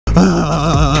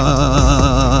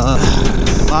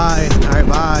Bye. Alright,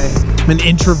 bye. I'm an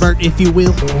introvert, if you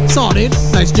will. Saw, dude.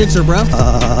 Nice jigsaw, bro.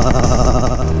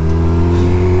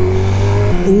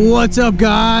 What's up,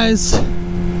 guys?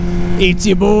 It's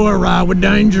your boy, Ride with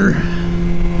Danger.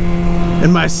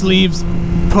 And my sleeves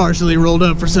partially rolled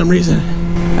up for some reason.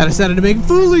 I decided to make a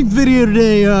full-length video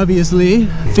today, obviously,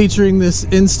 featuring this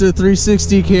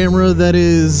Insta360 camera that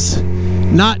is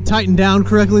not tightened down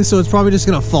correctly, so it's probably just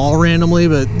gonna fall randomly,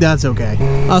 but that's okay.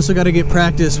 I also got to get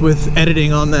practice with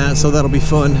editing on that, so that'll be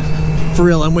fun. For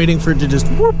real, I'm waiting for it to just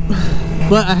whoop.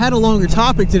 But I had a longer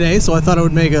topic today, so I thought I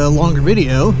would make a longer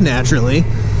video, naturally.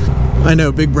 I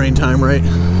know, big brain time, right?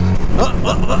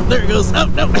 Oh, there it goes. Oh,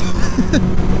 no.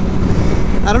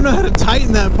 I don't know how to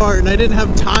tighten that part, and I didn't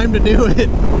have time to do it.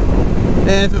 And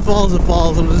if it falls, it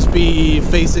falls. It'll just be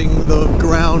facing the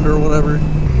ground or whatever.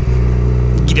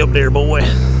 Get up there, boy.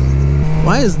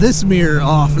 Why is this mirror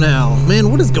off now? Man,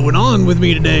 what is going on with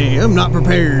me today? I'm not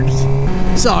prepared.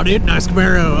 Saw, dude. Nice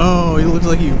Camaro. Oh, he looks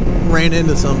like he ran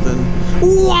into something.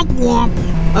 Womp womp.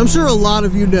 I'm sure a lot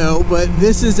of you know, but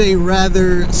this is a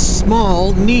rather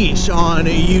small niche on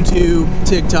YouTube,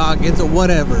 TikTok, it's a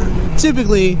whatever.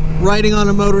 Typically, riding on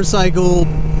a motorcycle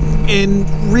and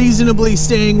reasonably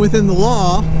staying within the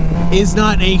law is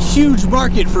not a huge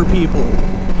market for people.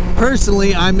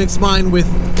 Personally, I mix mine with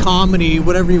comedy,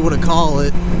 whatever you want to call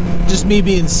it. Just me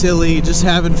being silly, just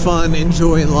having fun,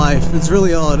 enjoying life. It's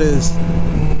really all it is.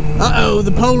 Uh-oh,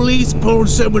 the police pulled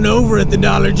someone over at the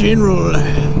Dollar General.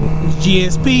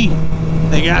 GSP.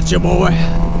 They got you, boy.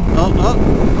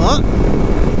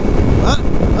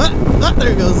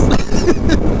 There it goes.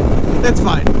 That's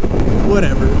fine.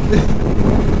 Whatever.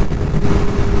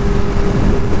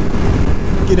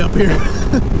 Get up here.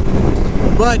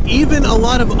 But even a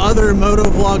lot of other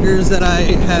motovloggers that I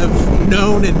have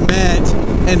known and met,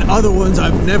 and other ones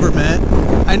I've never met,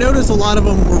 I noticed a lot of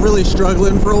them were really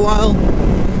struggling for a while.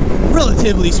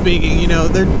 Relatively speaking, you know,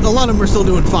 a lot of them are still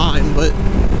doing fine, but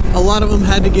a lot of them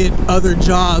had to get other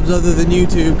jobs other than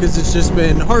YouTube because it's just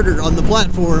been harder on the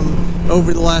platform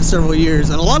over the last several years,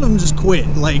 and a lot of them just quit.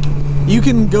 Like, you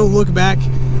can go look back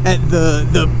at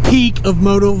the peak of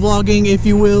motovlogging, if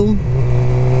you will,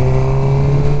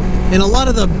 and a lot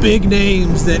of the big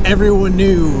names that everyone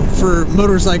knew for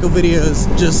motorcycle videos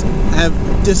just have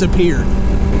disappeared.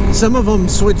 Some of them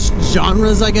switched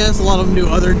genres, I guess. A lot of them do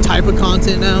other type of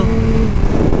content now.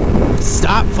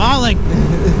 Stop falling!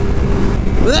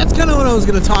 But that's kind of what I was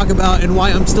going to talk about, and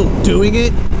why I'm still doing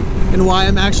it, and why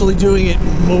I'm actually doing it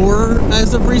more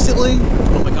as of recently.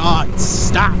 Oh my god,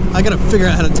 stop! I gotta figure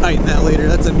out how to tighten that later.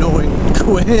 That's annoying.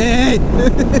 Quit!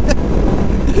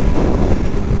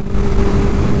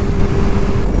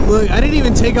 Look, I didn't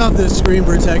even take off the screen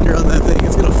protector on that thing.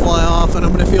 It's gonna fly off, and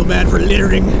I'm gonna feel bad for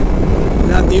littering.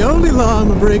 Not the only law I'm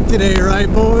gonna break today, right,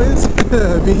 boys?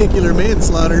 Vehicular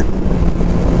manslaughter.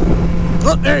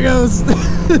 Oh, there it goes.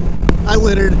 I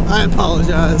littered. I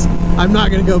apologize. I'm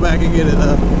not gonna go back and get it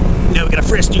though. Now we got a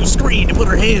fresh new screen to put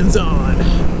our hands on.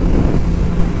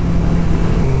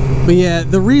 But yeah,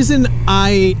 the reason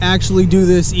I actually do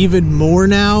this even more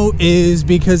now is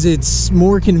because it's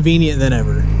more convenient than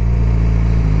ever.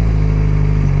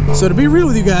 So to be real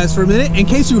with you guys for a minute, in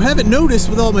case you haven't noticed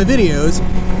with all my videos,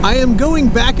 I am going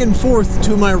back and forth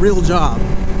to my real job.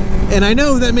 And I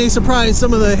know that may surprise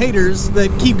some of the haters that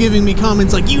keep giving me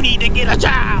comments like, you need to get a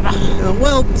job!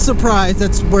 Well, surprise,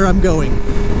 that's where I'm going.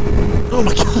 Oh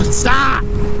my god, stop!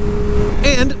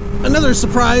 And another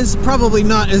surprise, probably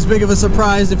not as big of a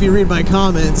surprise if you read my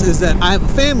comments, is that I have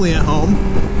a family at home.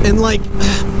 And like,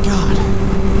 god,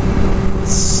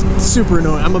 it's super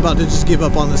annoying. I'm about to just give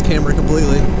up on this camera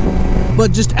completely.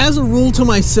 But just as a rule to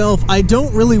myself, I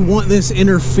don't really want this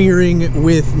interfering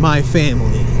with my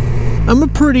family. I'm a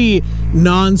pretty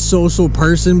non-social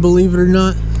person, believe it or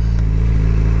not.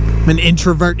 I'm an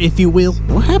introvert, if you will.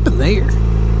 What happened there?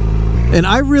 And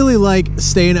I really like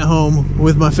staying at home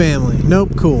with my family.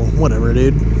 Nope, cool, whatever,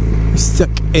 dude. Suck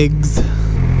eggs.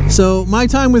 So my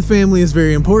time with family is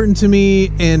very important to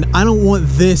me, and I don't want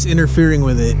this interfering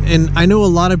with it. And I know a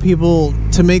lot of people,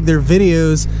 to make their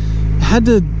videos, had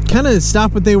to kind of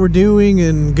stop what they were doing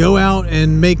and go out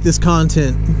and make this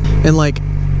content. And like,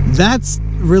 that's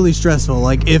really stressful.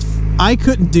 Like, if I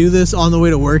couldn't do this on the way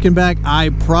to work and back,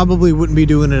 I probably wouldn't be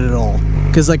doing it at all.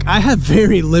 Because like, I have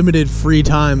very limited free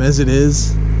time as it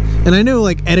is. And I know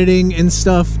like editing and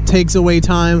stuff takes away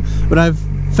time, but I've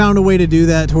found a way to do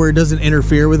that to where it doesn't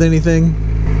interfere with anything.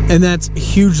 And that's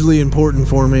hugely important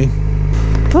for me.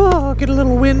 Oh, get a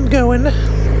little wind going.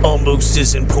 Almost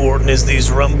as important as these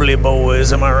rumbly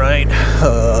boys, am I right?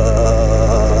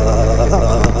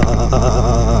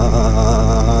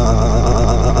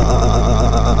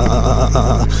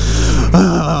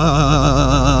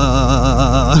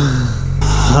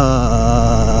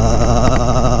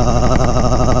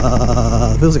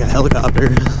 helicopter.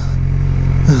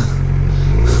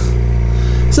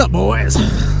 What's up, boys?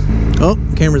 Oh,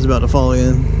 camera's about to fall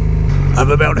in. I've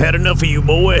about had enough of you,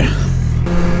 boy.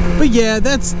 But yeah,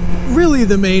 that's really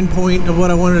the main point of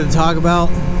what I wanted to talk about.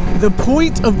 The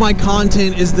point of my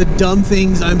content is the dumb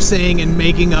things I'm saying and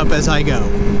making up as I go.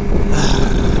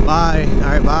 Bye.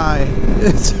 Alright, bye.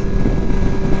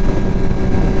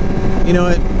 You know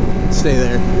what? Stay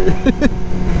there.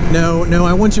 No,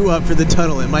 I want you up for the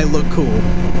tunnel. It might look cool.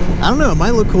 I don't know, it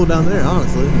might look cool down there,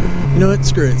 honestly. You know what?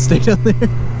 Screw it. Stay down there.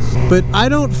 But I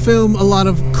don't film a lot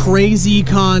of crazy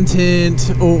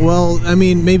content, or, well, I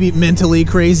mean, maybe mentally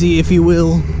crazy, if you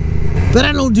will. But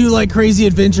I don't do, like, crazy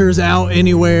adventures out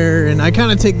anywhere, and I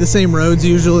kind of take the same roads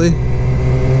usually.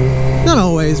 Not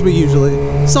always, but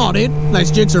usually. Saw, dude.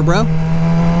 Nice jigsaw, bro.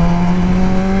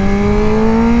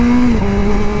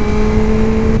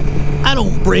 I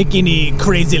don't break any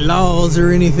crazy laws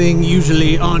or anything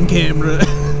usually on camera.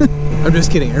 I'm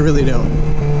just kidding, I really don't.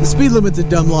 The speed limit's a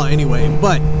dumb law anyway,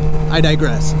 but I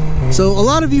digress. So a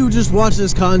lot of you just watch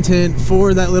this content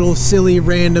for that little silly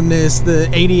randomness, the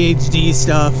ADHD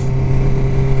stuff.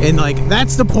 And like,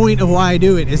 that's the point of why I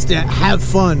do it, is to have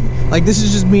fun. Like, this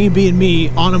is just me being me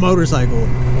on a motorcycle.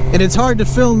 And it's hard to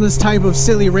film this type of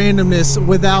silly randomness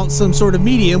without some sort of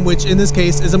medium, which in this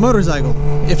case is a motorcycle.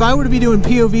 If I were to be doing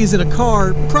POVs in a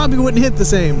car, probably wouldn't hit the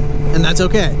same, and that's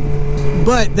okay.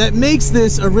 But that makes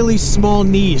this a really small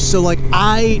niche. So like,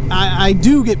 I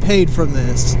do get paid from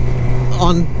this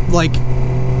on like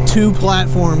 2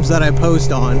 platforms that I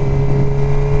post on.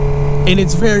 And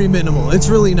it's very minimal. It's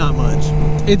really not much.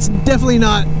 It's definitely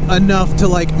not enough to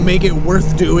like make it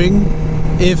worth doing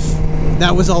if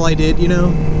that was all I did, you know?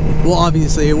 Well,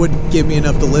 obviously it wouldn't give me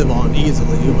enough to live on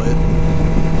easily, but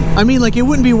I mean, like, it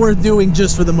wouldn't be worth doing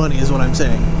just for the money is what I'm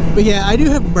saying. But yeah, I do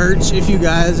have merch. If you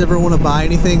guys ever want to buy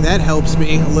anything, that helps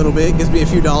me a little bit. Gives me a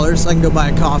few dollars so I can go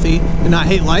buy a coffee and not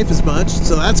hate life as much,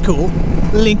 so that's cool.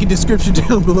 Link in description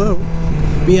down below.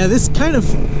 But yeah, this kind of,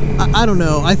 I don't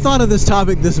know, I thought of this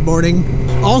topic this morning.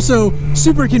 Also,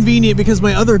 super convenient because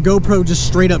my other GoPro just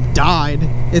straight up died.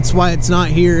 It's why it's not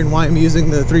here and why I'm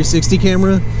using the 360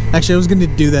 camera. Actually, I was going to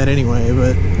do that anyway,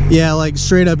 but yeah, like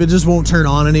straight up, it just won't turn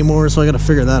on anymore, so I got to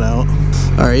figure that out.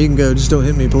 Alright, you can go, just don't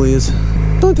hit me, please.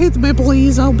 Don't hit me,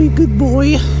 please, I'll be a good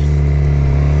boy.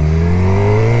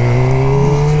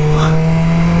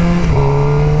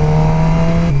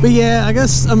 But yeah, I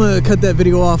guess I'm gonna cut that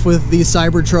video off with these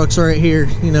Cybertrucks right here.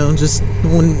 You know, just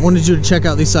wanted you to check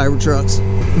out these Cybertrucks.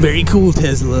 Very cool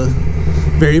Tesla.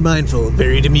 Very mindful,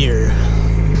 very demure.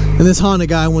 And this Honda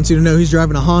guy wants you to know he's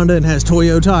driving a Honda and has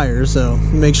Toyo tires, so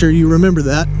make sure you remember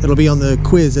that. It'll be on the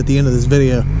quiz at the end of this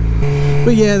video.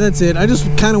 But yeah, that's it. I just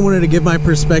kind of wanted to give my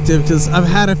perspective because I've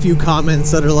had a few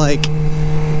comments that are like,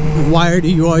 why do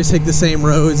you always take the same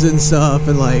roads and stuff,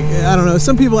 and like, I don't know,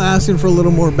 some people asking for a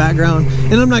little more background,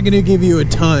 and I'm not going to give you a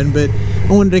ton, but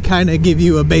I wanted to kind of give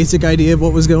you a basic idea of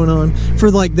what was going on for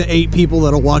like the 8 people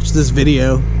that'll watch this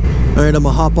video. Alright, I'm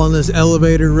gonna hop on this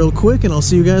elevator real quick and I'll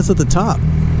see you guys at the top.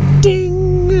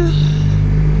 Ding!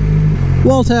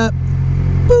 Wall tap.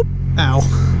 Boop. Ow.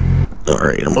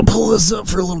 Alright, I'm gonna pull this up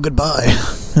for a little goodbye.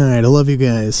 Alright, I love you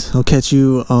guys. I'll catch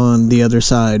you on the other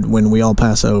side when we all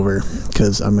pass over,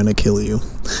 because I'm gonna kill you.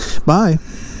 Bye.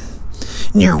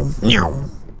 Meow, meow.